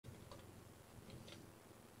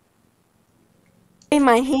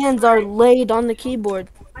My hands are laid on the keyboard.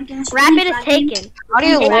 Rapid is taken. How do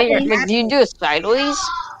you lay it? Like, do you do it sideways?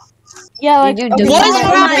 Yeah, like You okay, do Was Oh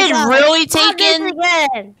Rapid really Stop this taken?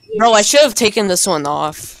 again. Bro, I should have taken this one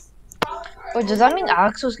off. Wait, does that mean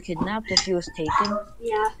Alex was kidnapped if he was taken?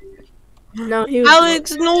 Yeah. No, he was.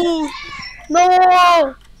 Alex, no. No.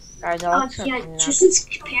 Alright, Alex was Yeah, kidnapped. Tristan's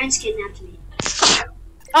parents kidnapped me.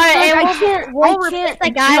 Alright, I and can't- we'll I replace can't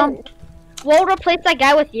that guy. jump. We'll replace that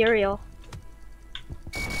guy with Uriel.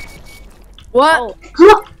 What?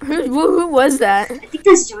 Huh? Who was that? I think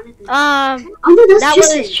that's Jonathan. Oh no, that's that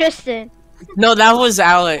Tristan. was Tristan. No, that was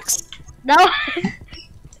Alex. No.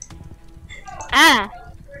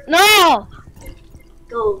 No.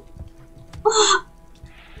 Go. Oh,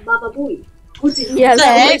 Baba Booey. What's it? Yeah, What the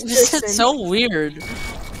that heck? was This Tristan. is so weird.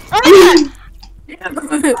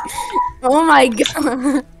 Oh my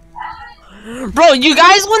god. Bro, you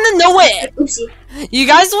guys want to know what? Oopsie. You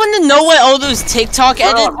guys want to know what all those TikTok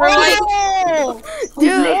edits were like? Oh.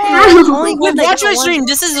 Dude, How? only Wait, good that watch my one- stream.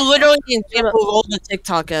 This is literally an example of all the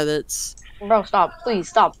TikTok edits. Bro, stop. Please,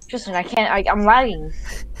 stop. Tristan, I can't. I'm lagging.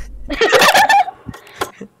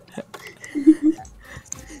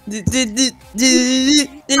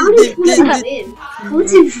 How did Colton win?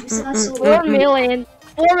 Colton got so 4 lucky. million.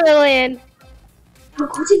 4 million. Bro,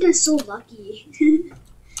 Colton got so lucky.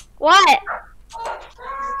 What?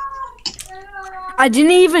 I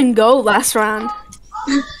didn't even go last round.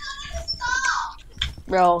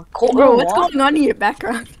 Bro, Colton Bro, what's won. going on in your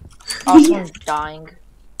background? Oh, someone's dying.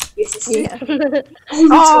 Your sister? Yeah.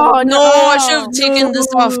 Oh, Oh No, I should have taken this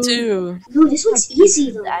off too. no, this one's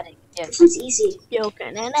easy though. Adding. Yeah. This one's easy. Oh,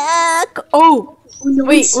 Oh, no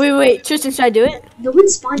wait. Tristan, should I do it? No one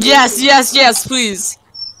spawned Yes, near me. yes, please.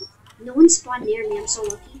 No one spawned near me. I'm so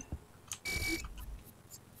lucky.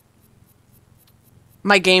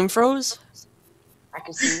 My game froze. I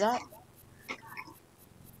can see that.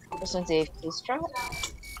 This one's a face trap.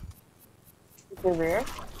 Super rare.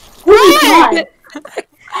 What?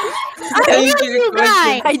 Thank you, you,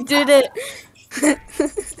 guy. I did it.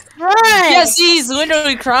 Right. Yes, he's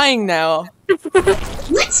literally crying now.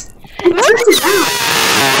 What? I turned it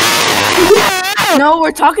out. No,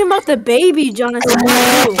 we're talking about the baby, Jonathan.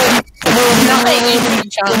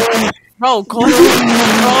 Bro, Colton,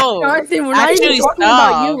 bro. Jonathan, we're not even Actually, talking stop.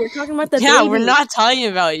 about you. We're talking about the baby. Yeah, we're not talking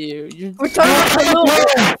about you. We're talking about the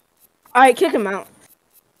little. All right, kick him out.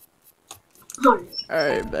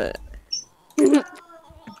 Alright, but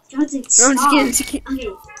Jonathan, No, stop. I'm just kidding. Just kidding. Okay,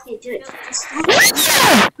 okay, do it. Just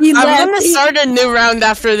stop. He I'm left. gonna start a new round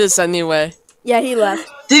after this anyway. Yeah, he left.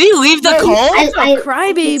 Did he leave the call? I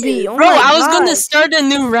Crybaby. Oh Bro, my I was God. gonna start a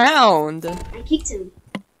new round. I kicked him.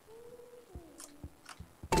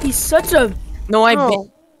 He's such a. No,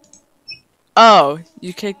 Oh,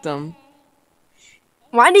 you kicked him.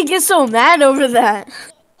 Why'd he get so mad over that?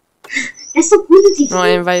 That's the point of the No, I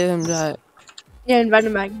game. invited him back. Yeah, invite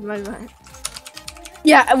him back. Invite him back.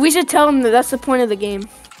 Yeah, we should tell him that that's the point of the game.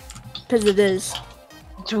 Because it is.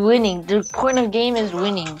 It's winning. The point of game is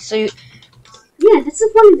winning. So you, Yeah, that's the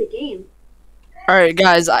point of the game. Alright,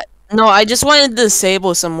 guys. I just wanted to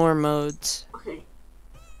disable some more modes. Okay.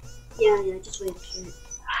 Yeah, just wait. Sure.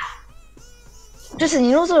 Tristan,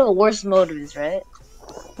 you know what the worst mode is, right?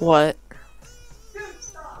 What?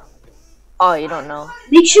 Oh, you don't know.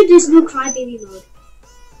 Make sure there's no crybaby mode.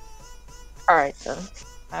 Alright then.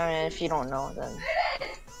 I mean, if you don't know, then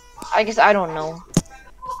I guess I don't know.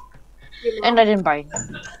 Your And mom. I didn't buy it.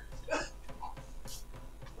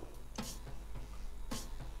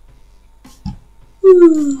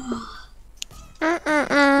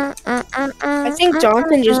 I think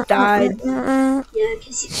Jonathan just died. Yeah,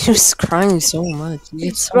 because He was crying so much. He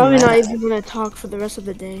gets so Probably not mad. even gonna talk for the rest of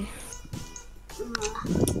the day.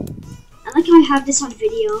 I like how I have this on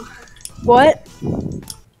video. What?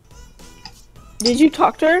 Did you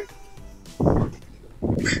talk to her?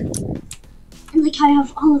 I like how I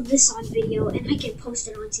have all of this on video and I can post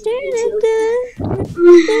it onto YouTube.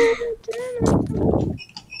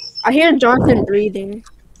 I hear Jonathan breathing.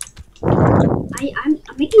 I'm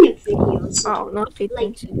making a video, so Oh, not like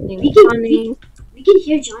breathing. we can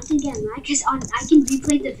hear Jonathan get mad because I can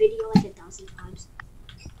replay the video like 1,000 times.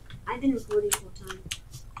 I've been recording the whole time.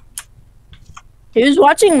 He was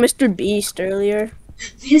watching Mr. Beast earlier.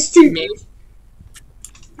 Mr. Maybe.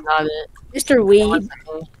 Not it. Mr. Weed.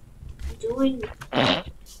 Doing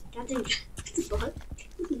Jonathan. What the fuck?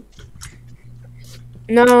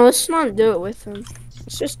 No, let's not do it with him.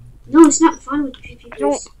 It's just No, it's not fun with Peepee.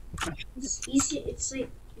 don't- It's easy. It's like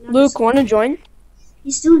not Luke. just- Want to join?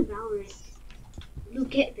 He's still in Valorant. Luke,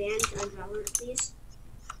 get banned on Valorant, please.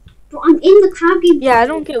 Bro, I'm in the crab game. Yeah, I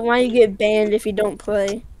don't get why you get banned if you don't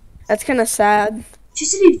play. That's kind of sad.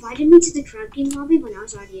 Tristan invited me to the crowd game lobby when I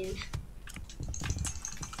was already in.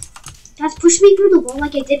 Guys, push me through the wall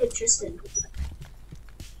like I did with Tristan.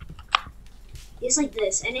 It's like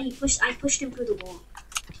this, and then I pushed him through the wall.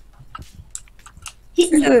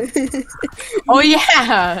 Hit me. Oh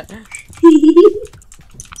yeah.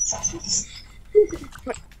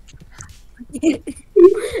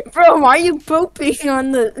 Bro, why are you pooping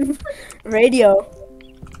on the radio?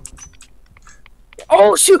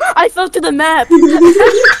 Oh shoot! I fell to the map.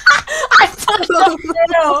 I fucked up,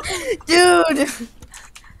 no. Dude.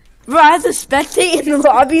 Bro, I have to spectate in the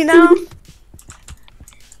lobby now.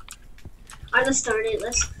 Alright, let's start it.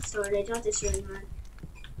 Not this really hard.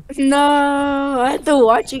 No, I have to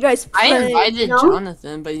watch you guys play. I invited No?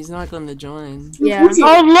 Jonathan, but he's not going to join. Yeah. Who's it?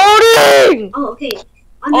 I'm loading! Oh, okay.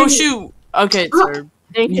 I'm Oh ready. shoot. Okay, Oh. sir.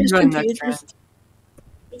 Thank You you, join next computers. round.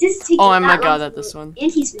 It doesn't take Oh, you I'm that not good long at to this load. one.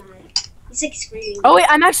 And he's mad. He's like screaming. Oh wait,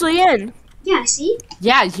 I'm actually in. Yeah, see?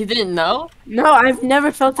 Yeah, you didn't know? No, I've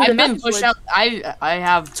never felt to the I've map been pushed before. out. I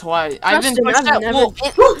have twice. I've been Justin, pushed I've out. never-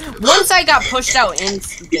 Well, once I got pushed out in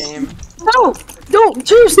game. No, don't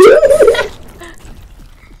choose.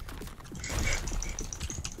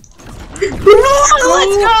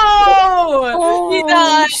 Let's go! He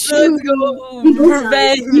died. shoot. Let's go. We both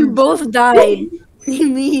died. Revenge. You both died. What do you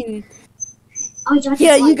mean? Oh, Jonathan.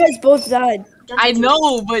 Yeah, you guys both died. I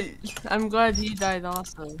know, but I'm glad he died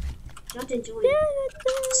also. Jonathan joined.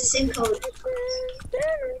 It's the same code.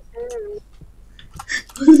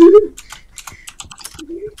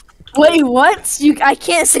 Wait, what? I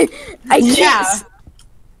can't say. I can't.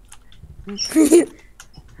 Yeah.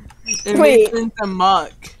 It Wait. makes into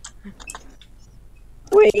muck.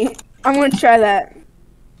 Wait, I'm gonna try that.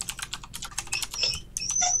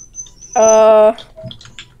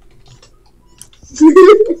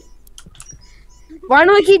 Why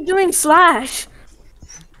do I keep doing slash?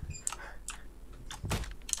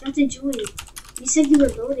 Jonathan joined. You said you were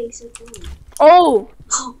loading, so join. Oh,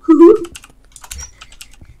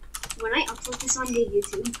 When I upload this on your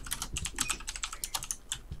YouTube.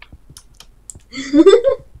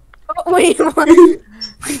 oh wait, what?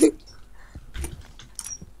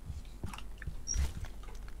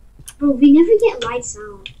 Bro, we never get lights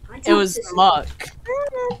out. It was muck.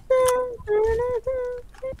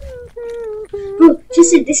 Bro,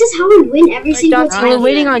 Tristan, this is how we win every single Jonathan, time. we're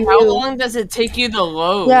waiting on How you. long does it take you to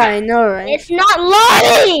load? Yeah, I know, right? It's not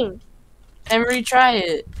loading! And retry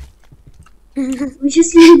it. We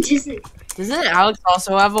just need Tristan. Doesn't Alex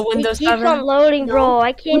also have a It Windows keeps 7? on loading, No. bro.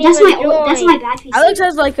 I Well, can't that's even my join. that's my bad PC. Alex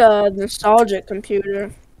has like a nostalgic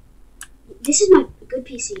computer. This is my good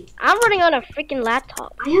PC. I'm running on a freaking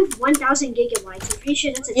laptop. I have 1,000 gigabytes. I'm pretty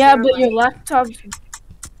sure that's a Yeah, terabyte. but your laptop.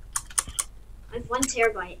 I have 1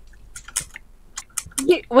 terabyte.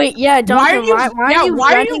 Wait, yeah, Why Jonathan, are you,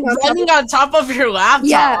 why are you running on top running on top of your laptop?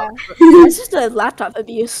 Yeah, it's just a laptop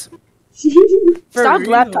abuse. For Stop real.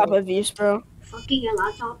 laptop abuse, bro. Fucking a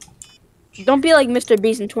laptop. Don't be like Mr.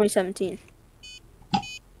 Beast in 2017.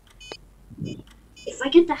 If I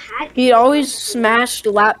get the hat, He always smashed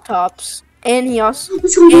laptops, and he also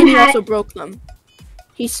let's go get and the he hat. also broke them.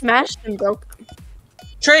 He smashed and broke them.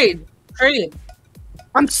 Trade.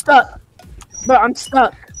 I'm stuck, bro. I'm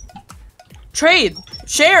stuck, Trade.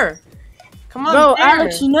 Share. Come on, bro. share.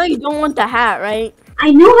 Alex, you know you don't want the hat, right?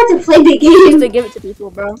 I know how to play the You have game. to give it to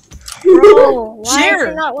people, bro. Bro, why Share.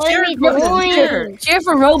 is it not Share letting it, me bro. join? Share. Share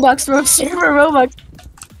for Robux, bro. Share for Robux.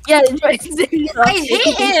 Yeah, it's I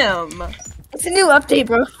hate him. It's a new update,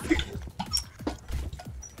 bro.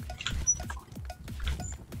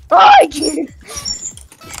 Oh, I can't.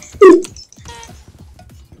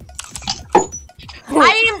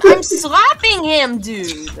 I'm slapping him,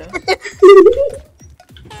 dude.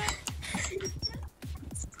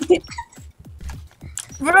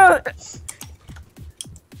 Bro,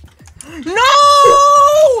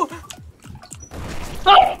 No!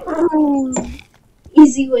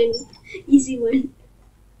 Easy win. Easy win.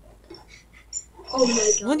 Oh my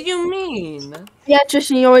god. What do you mean? yeah,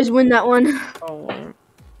 Tristan, you always win that one. Oh.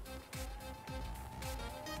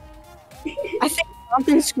 I think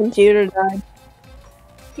Jonathan's computer died.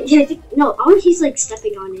 Yeah, I think no. He's like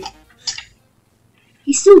stepping on it.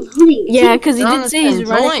 He's still loading. Yeah, because he did say he's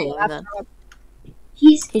Jonathan, running. join. A laptop.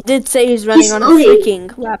 He He did say he's running He's on a loading.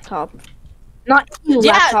 freaking laptop. Not a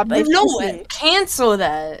Yeah, laptop. a no, freaking- cancel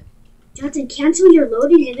that. Jonathan, cancel your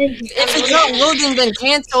loading and then. If it's not loading, then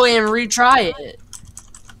cancel it and retry it.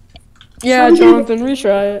 Yeah, Jonathan,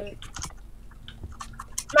 retry it.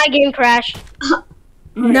 My game crashed.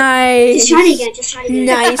 Nice. Just try it again. Just try it again.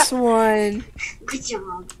 Nice one. Good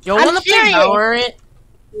job. You I'm wanna play serious. Valorant?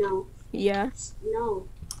 No, Yeah. no.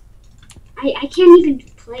 I can't even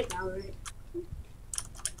play Valorant.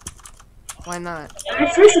 Why not?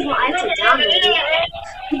 Alright, first of all, I have to download it.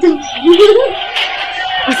 What the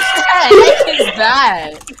What the heck is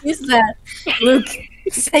that? Who's that? Luke,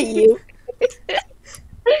 is that you?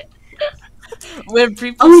 When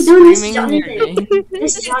people Oh, no, that's screaming in your Jonathan. game.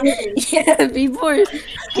 That's Jonathan. Yeah, people are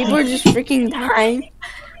just freaking dying.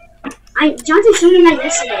 Jonathan showed me that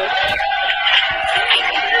yesterday.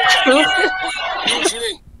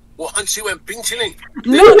 我很喜欢冰淇淋。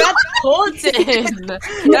 No, that's Colton. That's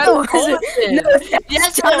No, Colton. no,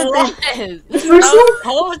 Yes, Jonathan. it The was. first one?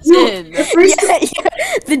 Colton. The first Yeah, yeah.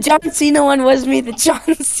 The John Cena one was me. The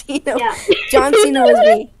John Cena. Yeah. John Cena was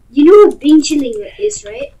me. You know what Bing chili is,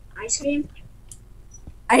 right? Ice cream?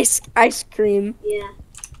 Ice cream. Yeah.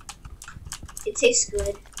 It tastes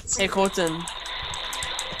good. It's Hey, Colton.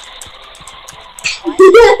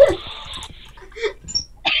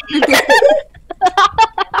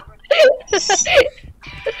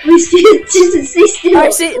 We still just stay still.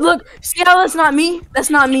 Alright, see, look, see how that's not me? That's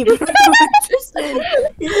not me, bro. I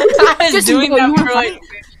was Justin, doing bro, that you for wanna like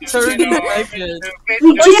 30 seconds.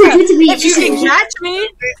 Wait, Tristan, do it to me. If you Tristan. can catch me,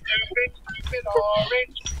 Stupid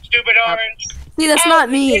orange, stupid orange. See, that's not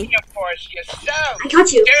me. Of course, you're so I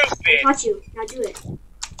caught you. I stupid. caught you. Now do it.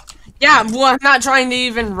 yeah, well, I'm not trying to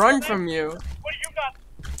even run from you. What do you got?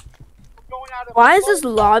 Going out of Why is this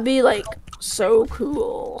lobby like so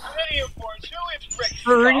cool? video for us. Who is Rick?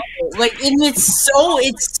 For real. Like, and it's so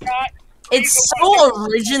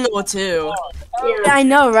original too. Yeah. Yeah, I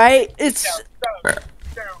know, right? It's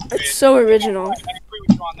so original. I agree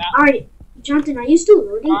with you on that. Alright, Jonathan, are you still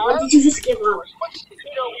loading? Or did you just give up? What's the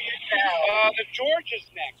the George is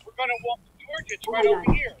next. We're gonna walk to George. It's right Oh,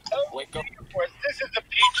 over here. Wake up. This is the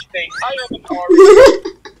peach thing. I am an orange.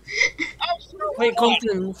 I'm so Wait,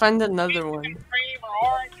 Colton, find another one. cream or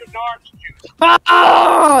orange or orange juice.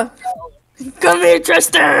 Ah! Come here,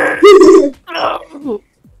 Tristan! Oh.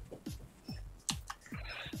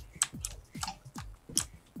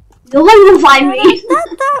 No one will find me.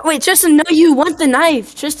 Wait, Tristan, no, you want the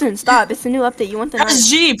knife. Tristan, stop. It's a new update. You want the Press knife.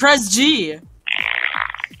 G, press G.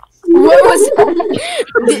 What was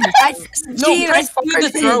I No, G, press I Q to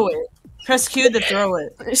throw it. Press Q to throw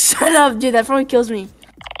it. Shut up, dude. That probably kills me.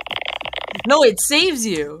 No, it saves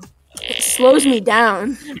you. It slows me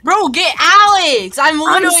down. Bro, get Alex! I'm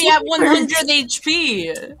literally at serious. 100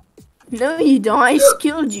 HP. No, you don't. I just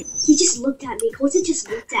killed you. He just looked at me. Colton just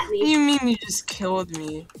looked at What do me. you mean you just killed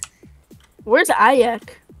me? Where's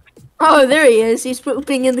Ayek? Oh, there he is. He's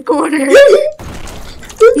pooping in the corner.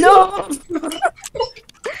 No. No.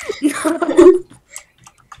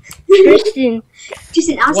 Tristan,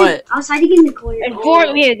 Tristan, I was, What? I was hiding in the corner.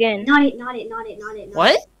 inform me again. Not it.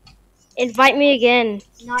 What? Invite me again.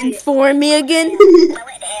 Not it. Inform me again.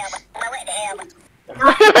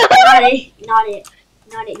 Not it.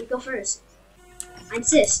 Not it. You go first. I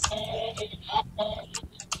insist.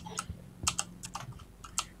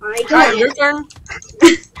 Alright, go. Alright, your turn.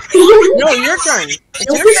 No, your turn. It's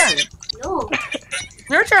No. your turn. No.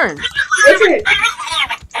 Your turn. Your turn.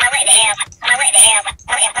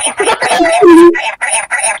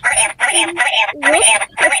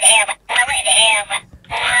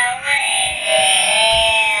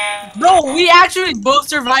 Bro, we actually both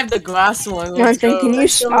survived the glass one. Let's Jonathan, go. can you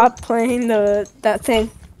Let's go. stop playing that thing?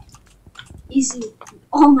 Easy.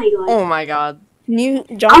 Oh my god. Oh my god. Can you, I'll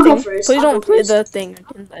go Jonathan? first. Please I'll don't go play first. the thing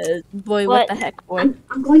again. Boy, what What? the heck, boy?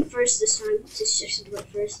 I'm going first this time. Just Tristan went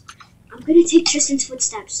first. I'm gonna take Tristan's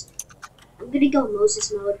footsteps. I'm gonna go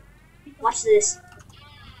Moses mode. Watch this.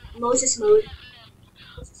 Moses mode.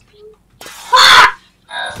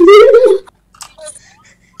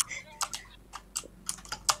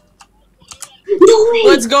 No way!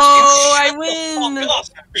 Let's go! I win!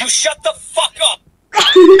 You shut the fuck up.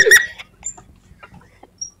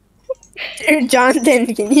 Dude,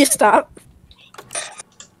 Jonathan, can you stop?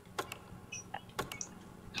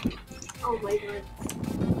 Oh my god.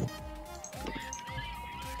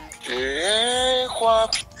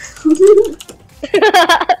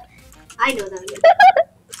 I know that one.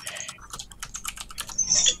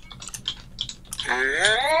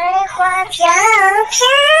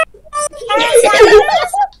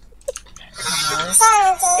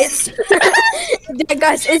 It's yeah,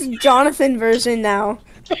 guys, it's Jonathan version now.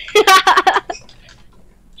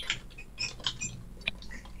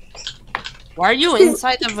 Why are you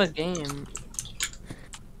inside of a game?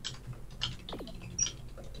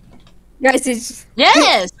 Guys, it's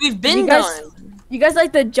Yes! We've been You guys- done! you guys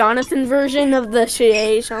like the Jonathan version of the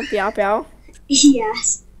Shea Champiao?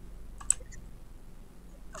 Yes.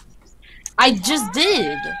 I just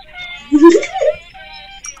did!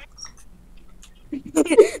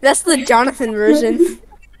 That's the Jonathan version.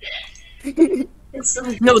 It's so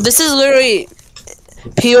No, this is literally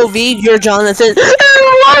POV. You're Jonathan.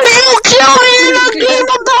 Why did you kill me in a game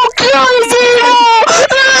about killing you?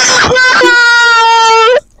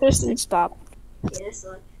 Kristen, stop. yeah,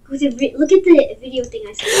 so look at the video thing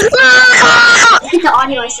I said. Look at the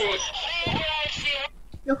audio I said.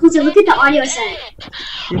 No, Coulter, look at the audio I said.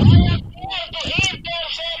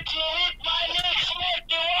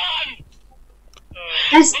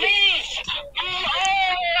 That's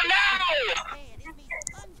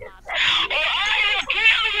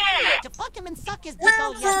To fuck him and suck his dick,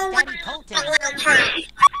 oh yes, Daddy Colton. Hello,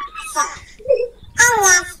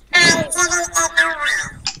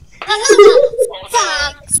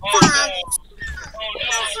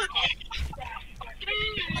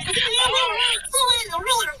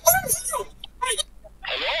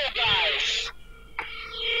 guys.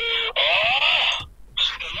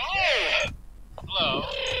 Hello.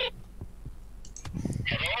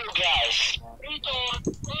 Hello, guys.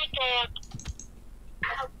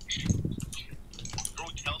 Go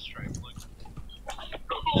tell Stripe, look.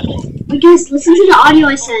 wait, guys, listen to the audio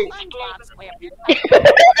I sent.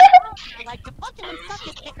 Like to fuck him and suck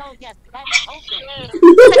his dick, oh yes, Daddy Colton.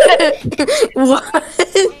 What?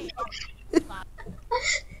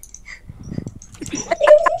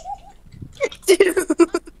 Dude.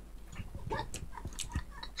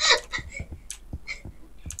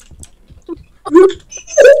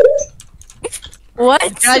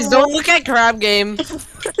 What? Guys, don't look at Crab Game.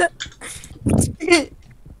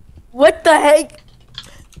 What the heck?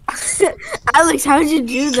 Alex, how did you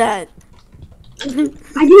do that? I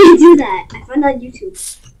didn't do that. I found it on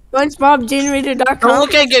YouTube. SpongeBobGenerator.com. Don't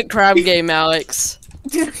look at Get Crab Game, Alex.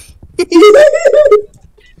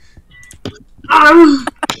 Oh.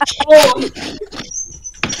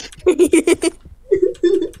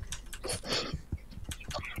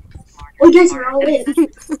 Oh, guys, we're all in.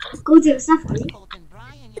 Go to the stuff, honey. Colton,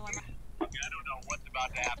 Brian, you are my... I don't know what's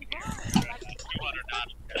about to happen here. You are not.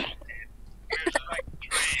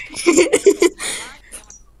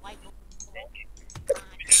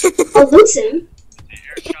 Oh, listen.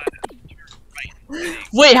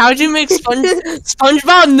 Wait, how'd you make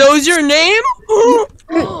SpongeBob knows your name?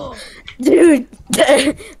 Dude,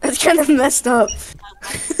 that's kind of messed up.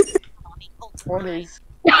 What is?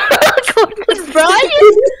 Brian?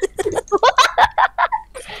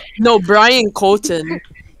 No, Brian Colton.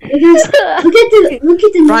 Hey, guys, look at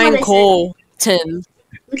the new Brian one I Colton. sent.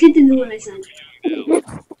 Look at the new one I sent.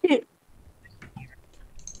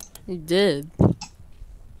 You did.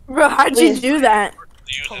 Bro, how'd you do that?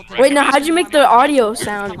 Wait, no, how'd you make the audio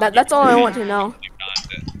sound? That's all I want to know.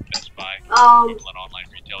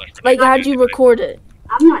 Like, how'd you record it?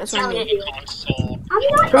 I'm not That's what I telling mean. you. I'm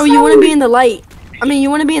not Bro, you want to be in the light. I mean, you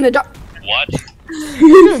want to be in the dark. What?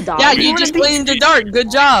 Yeah, you just played in the dark.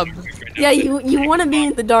 Good job. Yeah, you want to be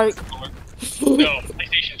in the dark. No,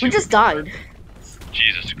 PlayStation 2. We just died.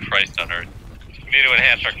 Jesus Christ on Earth. We need to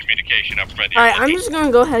enhance our communication up front here. Alright, I'm just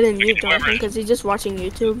gonna go ahead and mute Jonathan because he's just watching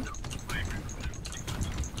YouTube.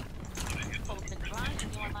 Colton, Brian,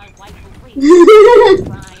 you are my wife for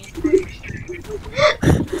Brian.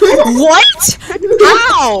 What?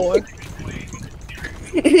 How?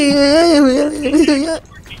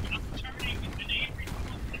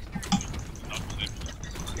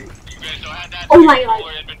 Oh my God.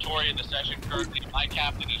 Inventory in the session currently. My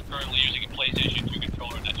captain is currently using a PlayStation 2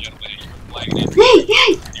 controller. That gentleman is flagging it. Hey,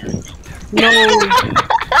 hey! No.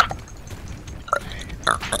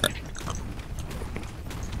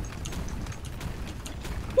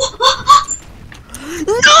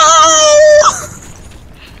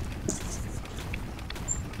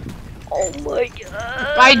 Oh my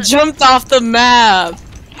god. I jumped off the map.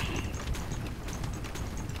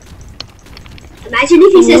 Imagine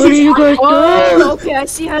if he says it's on. Oh, okay, I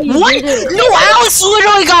see how you What? did it. No, Alex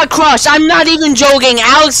literally got crushed. I'm not even joking.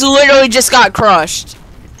 Alex literally just got crushed.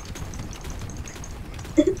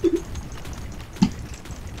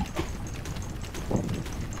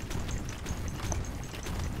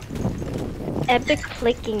 Epic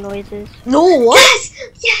clicking noises. No, what?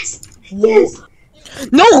 Yes! Yes! Yes!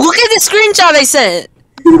 No, look at the screenshot I sent.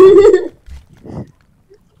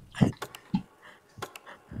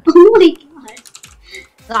 Oh my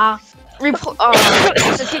god.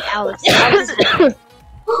 So kick Alex.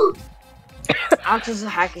 Alex is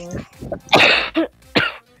hacking.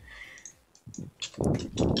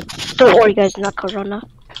 Don't worry, guys, not Corona.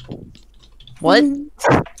 What?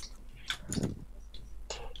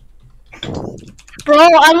 Bro,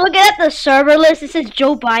 I'm looking at the server list. It says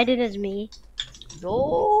Joe Biden is me.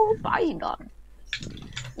 No, Biden.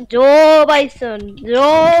 Joe Biden.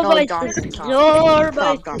 Joe No, Biden. Jonathan, Joe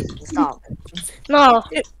stop, Biden. stop. No.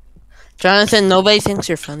 Jonathan, nobody thinks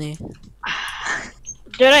you're funny.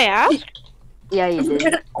 Did I ask? Yeah, you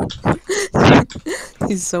did.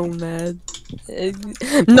 He's so mad.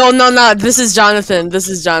 No. This is Jonathan. This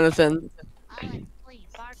is Jonathan. Alex, please,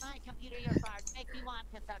 guard my computer, your guard. Make me want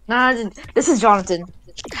to suck. Nah, this is Jonathan.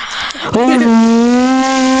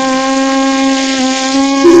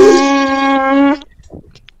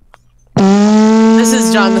 This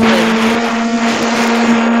is Jonathan.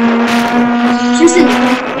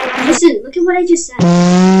 Tristan, look at what I just said.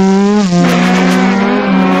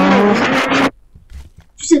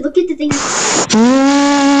 Tristan, look at the thing.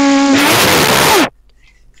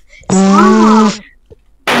 Stop.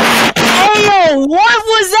 Ayo, what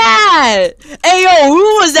was that? Ayo, who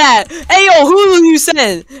was that? Ayo, who you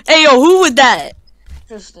sent? Ayo, who was that?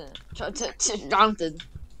 Tristan. Jonathan.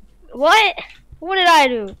 What? What did I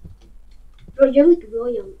do? Bro, you're like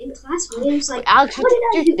William. In class, William's like, Alex, what what did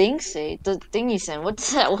I did do? your thing say? The thing you sent.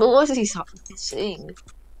 What's that? What was he saying?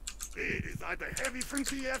 It is I, the heavy from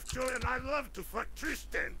TF Joy, and I love to fuck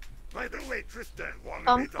Tristan. By the way, Tristan,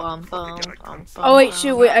 Bum, bum, bum, bum, Oh wait,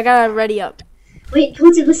 shoot, wait, I gotta ready up. Wait,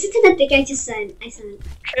 Colton, listen to that thing I just sent.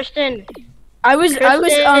 Tristan. I was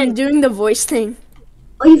Tristan. doing the voice thing.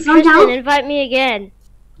 Oh, you found Tristan, out? invite me again.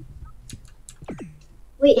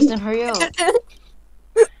 Wait, Tristan, hurry up.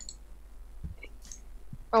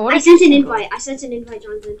 Bro, what I is sent an this? invite. I sent an invite,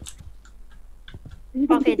 Jonathan.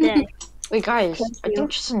 Okay, then. Wait, guys, I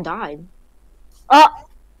think Tristan died. Oh,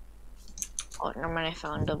 Oh, never mind, I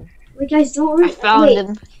found him. Wait, guys, don't I worry. found Wait,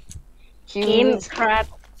 him. game of crab.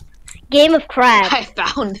 Game of crab. I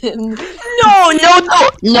found him. No,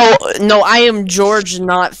 I am George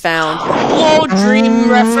not found. Oh, dream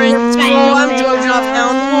reference. Oh, I'm George not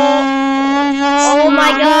found. Oh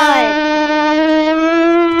my god.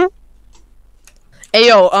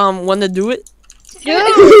 Ayo, wanna do it? Dude,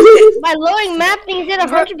 my loading map thing is at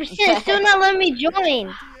 100%. It's still not letting me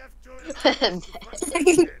join.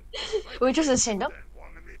 Wait, Tristan, stand up.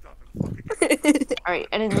 Alright,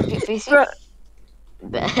 and then look at face Bro. you.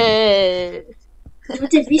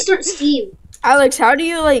 Jonathan, restart Steam. Alex, how do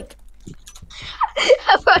you like?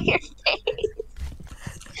 How about your face?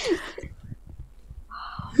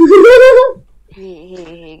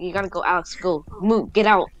 Hey, you gotta go, Alex. Go, move, get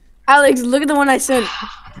out. Alex, look at the one I sent.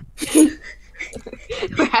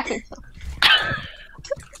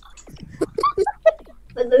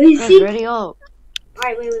 But let me see. Ready up,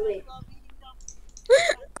 Alright, wait.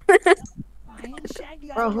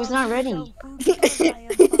 bro. Who's not ready?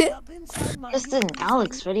 Tristan,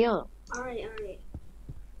 Alex, ready up. Alright.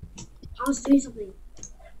 I was doing something.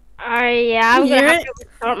 Alright, yeah, I'm You gonna hear have it? to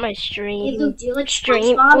restart my Hey, stream. Luke, do you like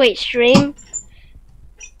Stream. SpongeBob? Wait, stream?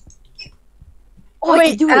 Oh, I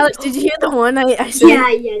Wait, can do Alex, it. did you hear the one I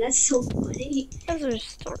sent? Yeah, that's so funny. Let's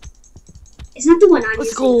restart. It's not the one I'm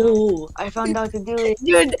Let's using, though. go. I found out to do it.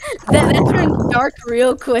 Dude, that turned dark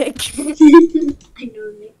real quick. I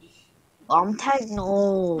know, right? Bomb tag?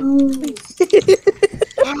 No. Oh.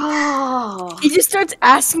 Oh. He just starts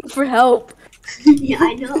asking for help. Yeah,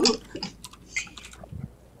 I know.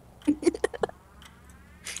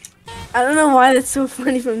 I don't know why that's so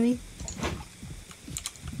funny for me.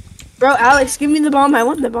 Bro, Alex, give me the bomb. I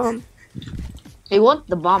want the bomb. They want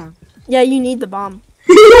the bomb. Yeah, you need the bomb.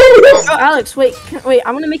 Bro, Alex, wait,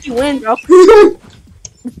 I'm gonna make you win, bro.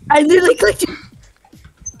 I literally clicked it.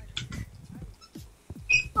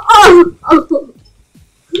 Oh.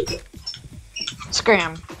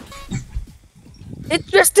 Scram. It's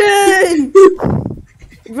Tristan!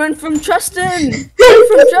 Run from Tristan! Run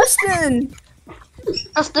from Tristan!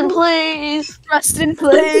 Justin, please. Tristan,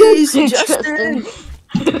 please! Justin!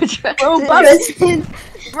 Bro, Justin!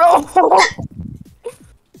 Bro!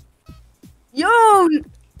 Yo!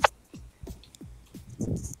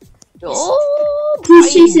 Oh,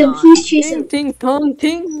 Please chase him. Pine. Please chase Ting, him. ting, tong,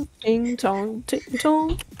 ting, ting, tong, ting,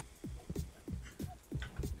 tong.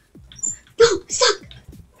 No, stop.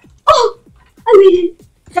 Oh, I made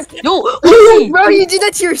it. Yo, Lucy. Bro, you did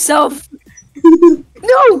that to yourself!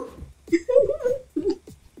 No!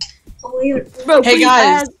 Oh, wait. Bro, Hey, please,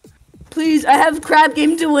 guys. Please, I have crab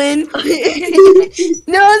game to win.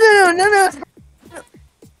 No.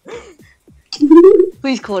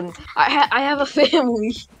 Please, Colton. I have a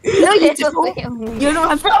family. No, I you have a don't. family. You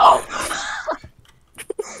don't have.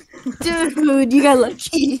 Dude, you got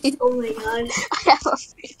lucky. Oh my god. I have a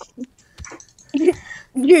family.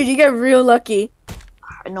 Dude, you got real lucky.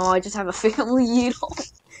 No, I just have a family, you know.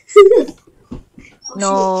 Oh,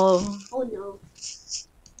 No. shit. Oh no.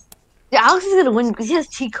 Yeah, Alex is gonna win because he has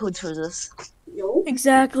cheat codes for this. No.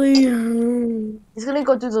 Exactly. He's gonna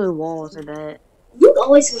go through the walls, I bet. Luke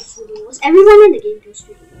always goes through the walls. Everyone in the game goes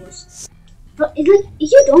through the walls. But it's like,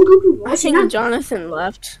 if you don't go to I Ross, think you're not. Jonathan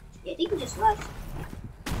left. Yeah, I think he just left.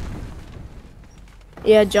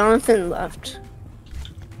 Yeah, Jonathan left.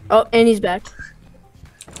 Oh, and he's back.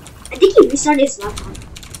 I think he restarted his laptop.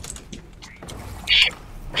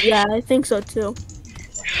 Yeah, I think so too.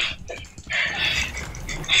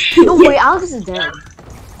 No way, Alex is dead.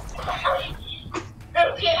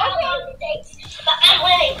 Okay, thanks. But I'm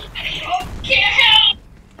winning.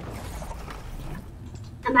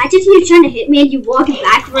 Imagine if you're trying to hit me and you walk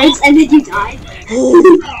backwards and then you die.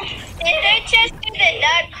 Did I just do the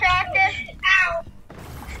nutcracker? Ow!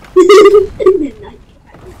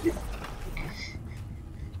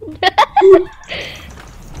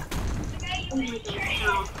 Oh my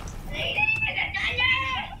god.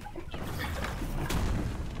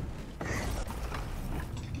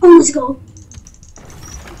 Oh, let's go.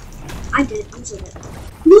 I did. I'm so dead.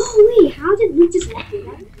 No, wait. How did Luke just walk through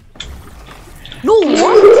that? No,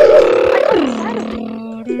 what? I couldn't find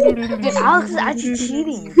him. Dude, Alex is actually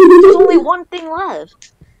cheating. There's only one thing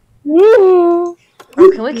left. Bro,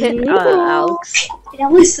 can we kick Alex? That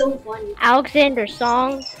was so funny. Alexander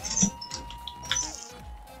song.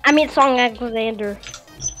 I mean song Alexander.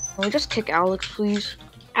 Can we just kick Alex, please?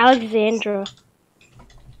 Alexandra.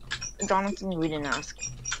 Jonathan, we didn't ask.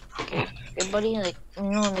 Okay, buddy, like, you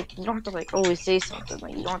know, like, you don't have to, like, always say something.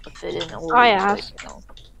 Like, you don't have to fit in always. I asked. Like,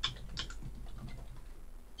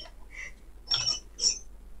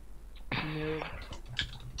 you know. No.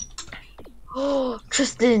 Oh,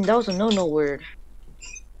 Tristan, that was a no-no word.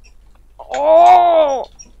 Oh!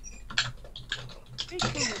 Hey,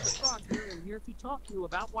 King of the Frog here, and here to talk to you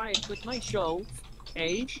about why I quit my show.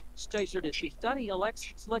 Age, Stacer to study,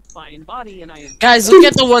 Alex, slick by and body, and I am. Guys, look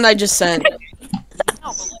at the one I just sent.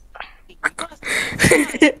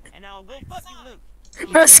 And I'll go fuck you,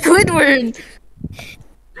 Luke. Bro, Squidward.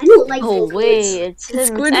 I don't like Oh, Vocaloids. wait, it's him. It's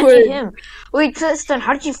Squidward. actually him. Wait, Tristan,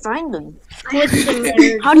 how did you find him?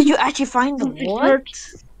 How did you actually find him? What?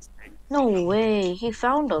 No way, he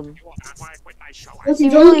found him. Listen, He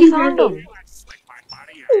don't really look found at him.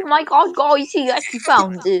 Oh my god, guys, he actually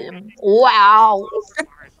found him. Wow.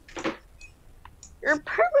 You're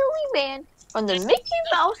permanently banned from the Mickey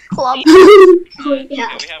Mouse Club. Oh,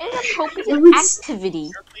 yeah. Inappropriate That was-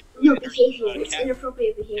 activity. No, behavior. It's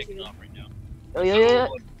inappropriate behavior. Oh, yeah.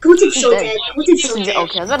 Goated so Dead. dead. Goated so dead.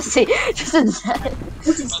 Okay, I was about to say, just in dead.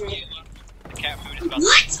 Goated's dead. The cat food is about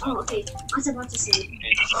What? Oh, okay. I was about to say.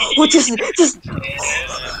 Oh, just.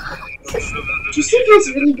 Tristan has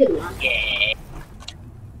really good luck.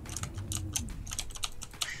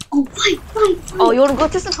 Oh, fight. Oh, you wanna go,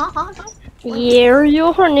 Tristan? Huh?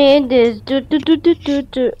 Yerio Hernandez. Do.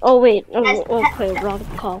 Oh, wait. That's- Oh, okay, wrong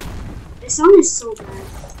call. This song is so bad.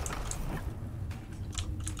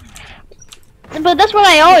 But that's what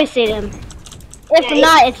I always say to him. If Yeah,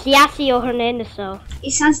 not, it's Yasio Hernandez, so.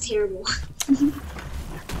 It sounds terrible.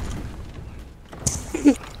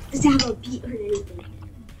 Does it have a beat or anything?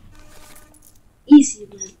 Easy,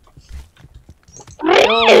 man.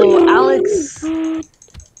 Oh, Alex. I'm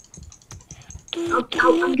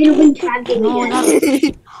gonna win crab game No,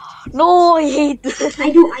 again. No, I hate this. I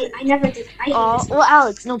don't. I never did. I hate this. Well,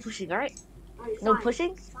 Alex, no pushing, alright? Alright, No fine,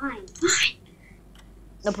 pushing? Fine.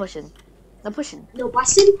 No pushing. No pushing. No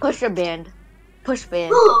busting. Push your band. Push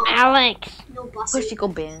band. Alex. No busting. Push, you go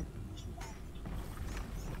band.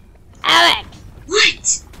 Alex.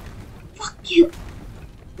 What? Fuck you.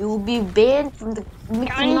 You will be banned from the Mickey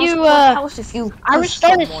Can Mouse you, Clubhouse if you I push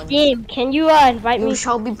restarted someone. Steam. Can you invite You me?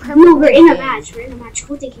 shall be No, permanently we're in a banned. match. We're in a match.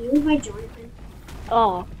 Kote, can you invite Jonathan?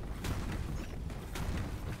 Oh.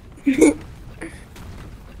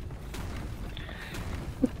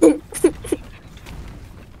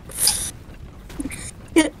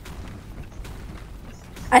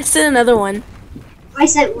 I sent another one. I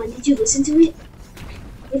sent one. Did you listen to it?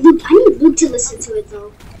 Wait, Luke, I need Luke to listen to it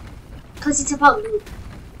though, cause it's about Luke.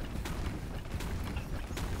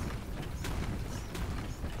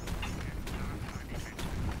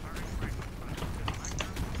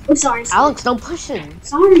 Oh, sorry. Alex, no pushing.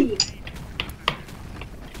 Sorry.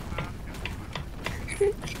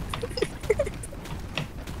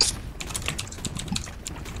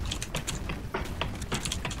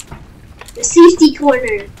 The safety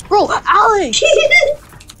corner. Bro, Alex!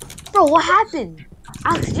 Bro, what happened?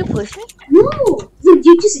 Alex, did you push me? No! Look,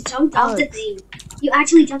 you just jumped off the Alex. thing. You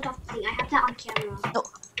actually jumped off the thing. I have that on camera.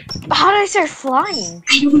 But how did I start flying?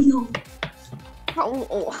 I don't know. Bro,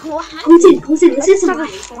 what happened? Listen, I listen to started mine.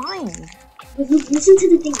 flying. Listen to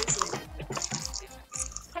the thing I said.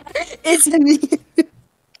 It's me.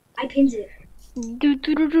 I pinned it. Do.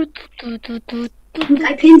 Look,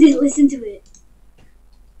 I pinned it. Listen to it.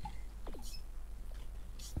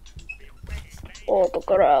 Oh, the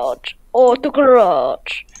garage. Oh, the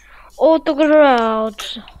garage. Oh, the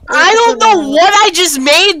garage. I don't know what I just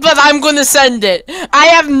made, but I'm gonna send it. I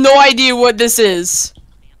have no idea what this is.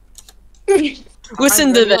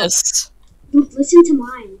 Listen to this. Listen to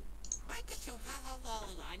mine.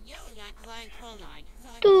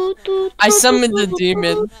 I summoned the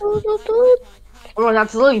demon. Oh,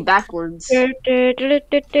 that's literally backwards. Hi,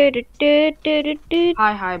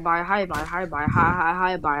 bye, hi, bye, hi, bye,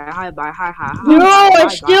 hi, bye, hi, bye, hi. No, I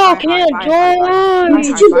still can't join.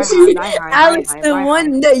 Did you listen? Alex, the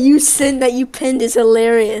one that you sent that you pinned is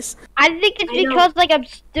hilarious. I think it's I know. because like I'm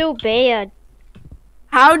still bad.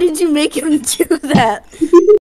 How did you make him do that?